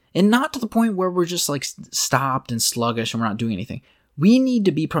 And not to the point where we're just like stopped and sluggish and we're not doing anything. We need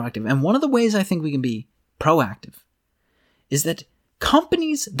to be proactive. And one of the ways I think we can be proactive is that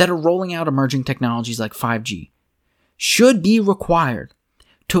companies that are rolling out emerging technologies like 5G should be required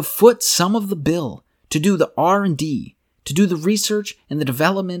to foot some of the bill to do the R&D, to do the research and the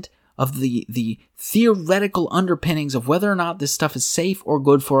development of the theoretical underpinnings of whether or not this stuff is safe or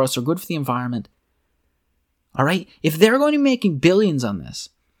good for us or good for the environment. All right? If they're going to be making billions on this,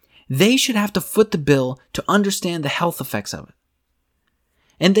 they should have to foot the bill to understand the health effects of it.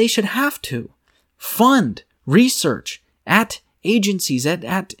 And they should have to fund research at agencies, in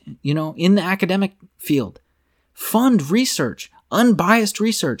the academic field. Fund research, unbiased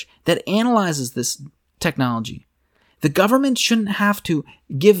research that analyzes this technology. The government shouldn't have to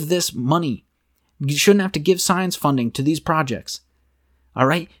give this money. You shouldn't have to give science funding to these projects. All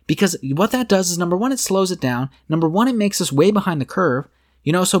right? Because what that does is, number one, it slows it down. Number one, it makes us way behind the curve.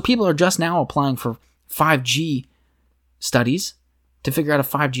 So people are just now applying for 5G studies to figure out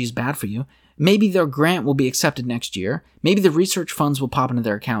if 5G is bad for you. Maybe their grant will be accepted next year. Maybe the research funds will pop into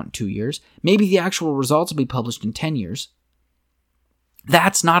their account in 2 years. Maybe the actual results will be published in 10 years.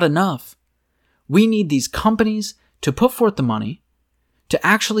 That's not enough. We need these companies to put forth the money to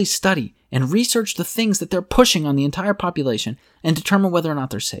actually study and research the things that they're pushing on the entire population and determine whether or not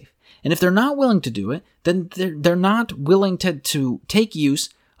they're safe. And if they're not willing to do it, then they're not willing to take use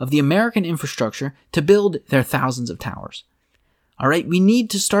of the American infrastructure to build their thousands of towers. All right, we need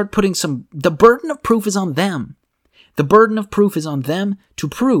to start putting the burden of proof is on them. The burden of proof is on them to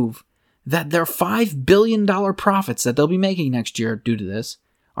prove that their $5 billion profits that they'll be making next year due to this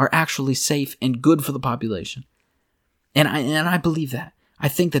are actually safe and good for the population. And I believe that. I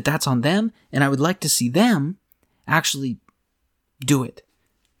think that that's on them, and I would like to see them actually do it.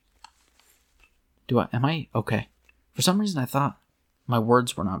 Am I okay? For some reason I thought my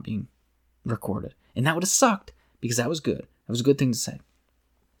words were not being recorded. And that would have sucked, because that was good. That was a good thing to say.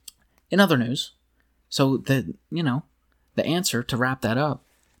 In other news, so the answer, to wrap that up,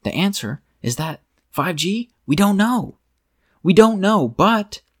 the answer is that 5G, we don't know. We don't know,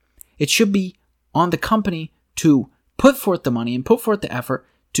 but it should be on the company to put forth the money and put forth the effort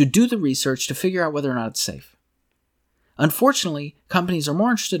to do the research to figure out whether or not it's safe. Unfortunately, companies are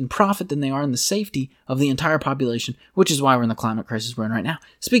more interested in profit than they are in the safety of the entire population, which is why we're in the climate crisis we're in right now.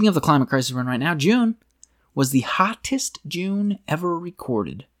 Speaking of the climate crisis we're in right now, June was the hottest June ever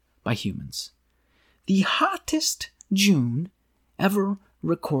recorded by humans. The hottest June ever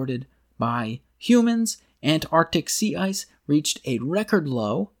recorded by humans. Antarctic sea ice reached a record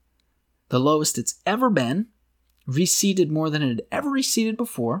low, the lowest it's ever been, receded more than it had ever receded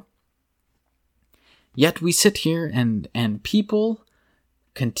before. Yet we sit here and people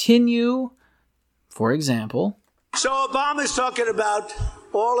continue, for example. So Obama's talking about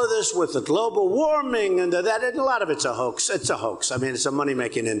all of this with the global warming and that, and a lot of it's a hoax. It's a hoax. I mean, it's a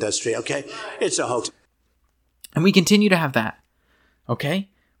money-making industry, okay? It's a hoax. And we continue to have that, okay?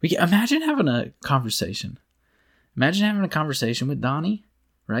 Imagine having a conversation. Imagine having a conversation with Donnie,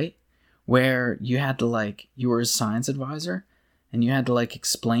 right? Where you had to, you were his science advisor, and you had to,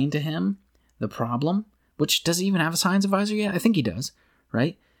 explain to him the problem, which does he even have a science advisor yet? I think he does,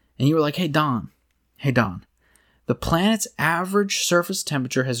 right? And you were like, hey, Don, the planet's average surface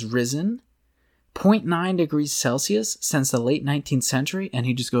temperature has risen 0.9 degrees Celsius since the late 19th century. And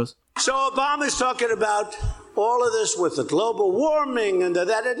he just goes, so Obama's talking about all of this with the global warming and that,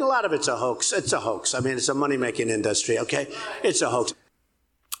 and a lot of it's a hoax. It's a hoax. I mean, it's a money-making industry, okay? It's a hoax.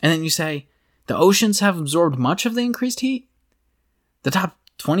 And then you say, the oceans have absorbed much of the increased heat? The top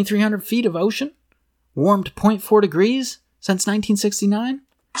 2,300 feet of ocean warmed 0.4 degrees since 1969?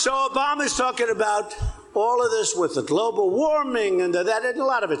 So Obama's talking about all of this with the global warming and that, and a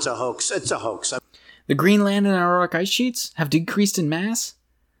lot of it's a hoax. It's a hoax. The Greenland and Antarctic ice sheets have decreased in mass.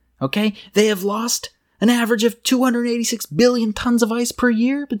 Okay? They have lost an average of 286 billion tons of ice per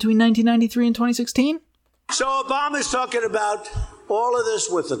year between 1993 and 2016. So Obama's talking about all of this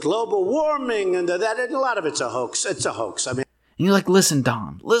with the global warming and that, and a lot of it's a hoax. It's a hoax. I mean, and you're like, listen,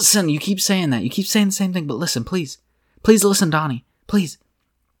 Don, listen. You keep saying that. You keep saying the same thing, but listen, please. Please listen, Donnie. Please.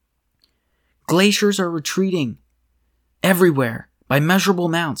 Glaciers are retreating everywhere by measurable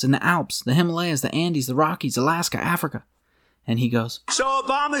amounts in the Alps, the Himalayas, the Andes, the Rockies, Alaska, Africa. And he goes, so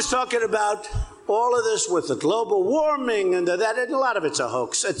Obama's talking about all of this with the global warming and that, and a lot of it's a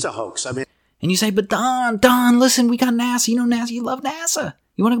hoax. It's a hoax. I mean, and you say, but Don, listen, we got NASA. You know NASA. You love NASA.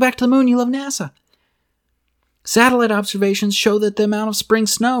 You want to go back to the moon. You love NASA. Satellite observations show that the amount of spring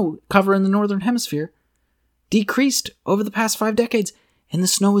snow cover in the northern hemisphere decreased over the past 5 decades, and the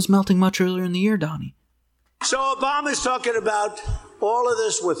snow was melting much earlier in the year, Donnie. So Obama's talking about all of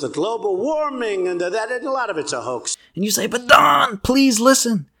this with the global warming and that, and a lot of it's a hoax. And you say, but Don, please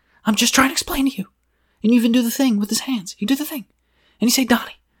listen. I'm just trying to explain to you. And you even do the thing with his hands. You do the thing. And you say,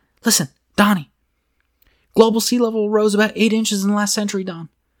 Donnie, listen, Donnie. Global sea level rose about 8 inches in the last century, Don.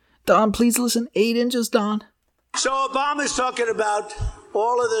 Don, please listen. 8 inches, Don. So Obama's talking about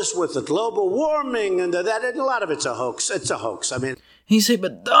all of this with the global warming and that, and a lot of it's a hoax. It's a hoax. I mean, and you say,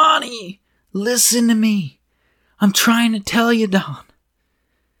 but Donnie, listen to me. I'm trying to tell you, Don.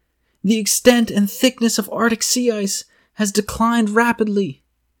 The extent and thickness of Arctic sea ice has declined rapidly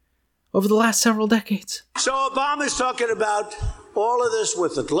over the last several decades. So Obama's talking about all of this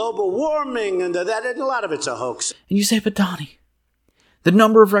with the global warming and that, and a lot of it's a hoax. And you say, but Donnie, the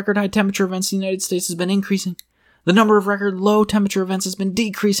number of record high temperature events in the United States has been increasing. The number of record low temperature events has been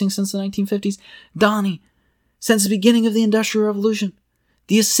decreasing since the 1950s. Donnie, since the beginning of the Industrial Revolution,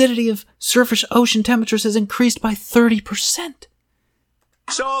 the acidity of surface ocean temperatures has increased by 30%.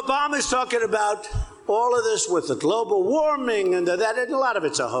 So Obama's talking about all of this with the global warming and that, and a lot of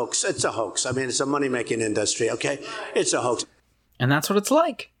it's a hoax. It's a hoax. I mean, it's a money-making industry, okay? It's a hoax. And that's what it's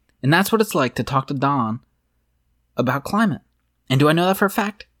like. And that's what it's like to talk to Don about climate. And do I know that for a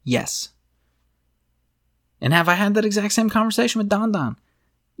fact? Yes. And have I had that exact same conversation with Don?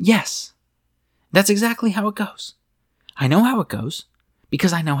 Yes. That's exactly how it goes. I know how it goes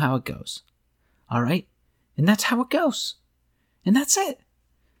because I know how it goes. All right? And that's how it goes. And that's it.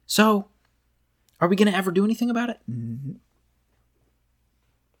 So, are we going to ever do anything about it?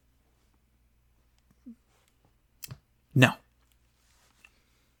 No.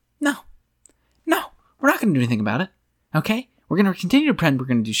 We're not going to do anything about it. Okay? We're going to continue to pretend we're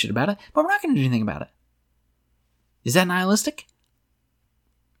going to do shit about it, but we're not going to do anything about it. Is that nihilistic?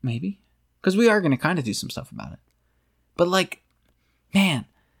 Maybe. Because we are going to kind of do some stuff about it. But man,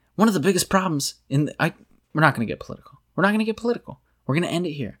 one of the biggest problems we're not going to get political. We're going to end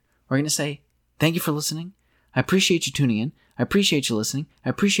it here. We're going to say, thank you for listening. I appreciate you tuning in. I appreciate you listening. I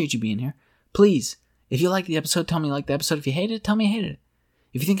appreciate you being here. Please, if you like the episode, tell me you like the episode. If you hated it, tell me you hated it.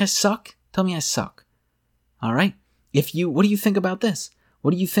 If you think I suck, tell me I suck. All right? What do you think about this? What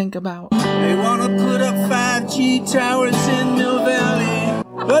do you think about... They want to put up 5G towers in Mill Valley,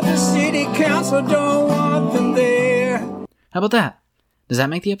 but the city council don't want them there. How about that? Does that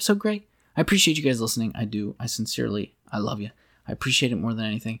make the episode great? I appreciate you guys listening. I do. I love you. I appreciate it more than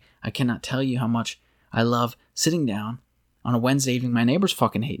anything. I cannot tell you how much I love sitting down on a Wednesday evening. My neighbors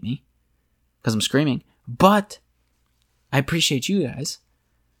fucking hate me because I'm screaming, but I appreciate you guys.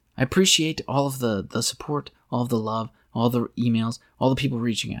 I appreciate all of the support, all of the love, all the emails, all the people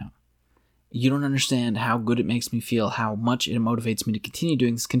reaching out. You don't understand how good it makes me feel, how much it motivates me to continue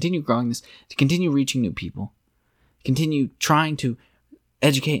doing this, continue growing this, to continue reaching new people, continue trying to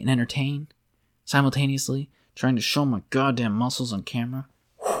educate and entertain, simultaneously trying to show my goddamn muscles on camera.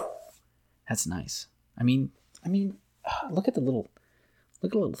 Whew, that's nice. I mean, look at the little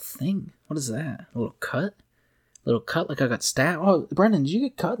thing. What is that? A little cut? Little cut like I got stabbed. Oh, Brendan, did you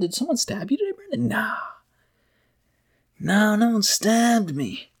get cut? Did someone stab you today, Brendan? Nah. No, no one stabbed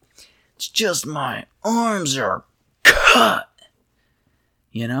me. It's just my arms are cut.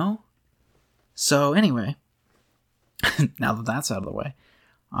 You know? So anyway, now that that's out of the way,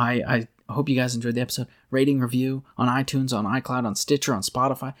 I hope you guys enjoyed the episode. Rating, review on iTunes, on iCloud, on Stitcher, on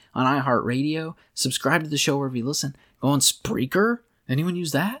Spotify, on iHeartRadio. Subscribe to the show wherever you listen. Go on Spreaker. Anyone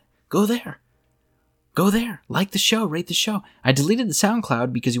use that? Go there. Like the show, rate the show. I deleted the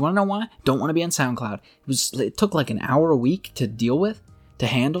SoundCloud because you want to know why? Don't want to be on SoundCloud. It took like an hour a week to deal with, to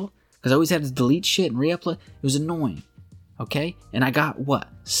handle, because I always had to delete shit and re-upload. It was annoying. Okay? And I got,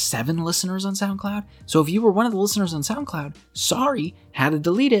 7 listeners on SoundCloud? So if you were one of the listeners on SoundCloud, sorry, had to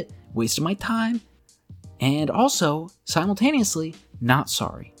delete it, wasted my time, and also, simultaneously, not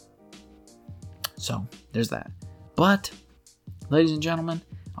sorry. So, there's that. But, ladies and gentlemen,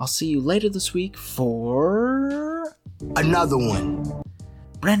 I'll see you later this week for... another one.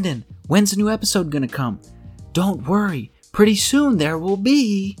 Brendan, when's the new episode gonna come? Don't worry, pretty soon there will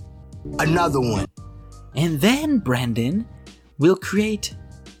be... another one. And then, Brendan, we'll create...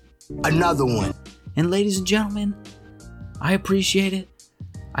 another one. And ladies and gentlemen, I appreciate it.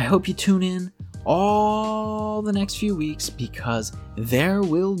 I hope you tune in all the next few weeks because there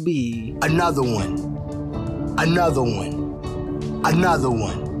will be... another one. Another one. Another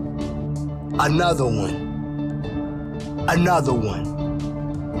one. Another one. Another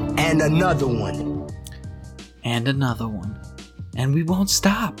one. And another one. And another one. And we won't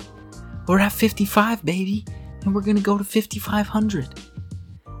stop. We're at 55, baby. And we're going to go to 5,500.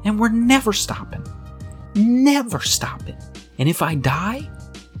 And we're never stopping. Never stopping. And if I die,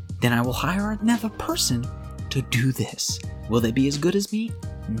 then I will hire another person to do this. Will they be as good as me?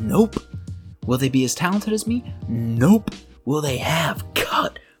 Nope. Will they be as talented as me? Nope. Will they have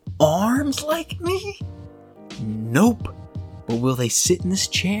cut arms like me? Nope. But will they sit in this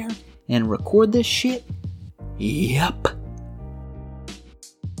chair and record this shit? Yup.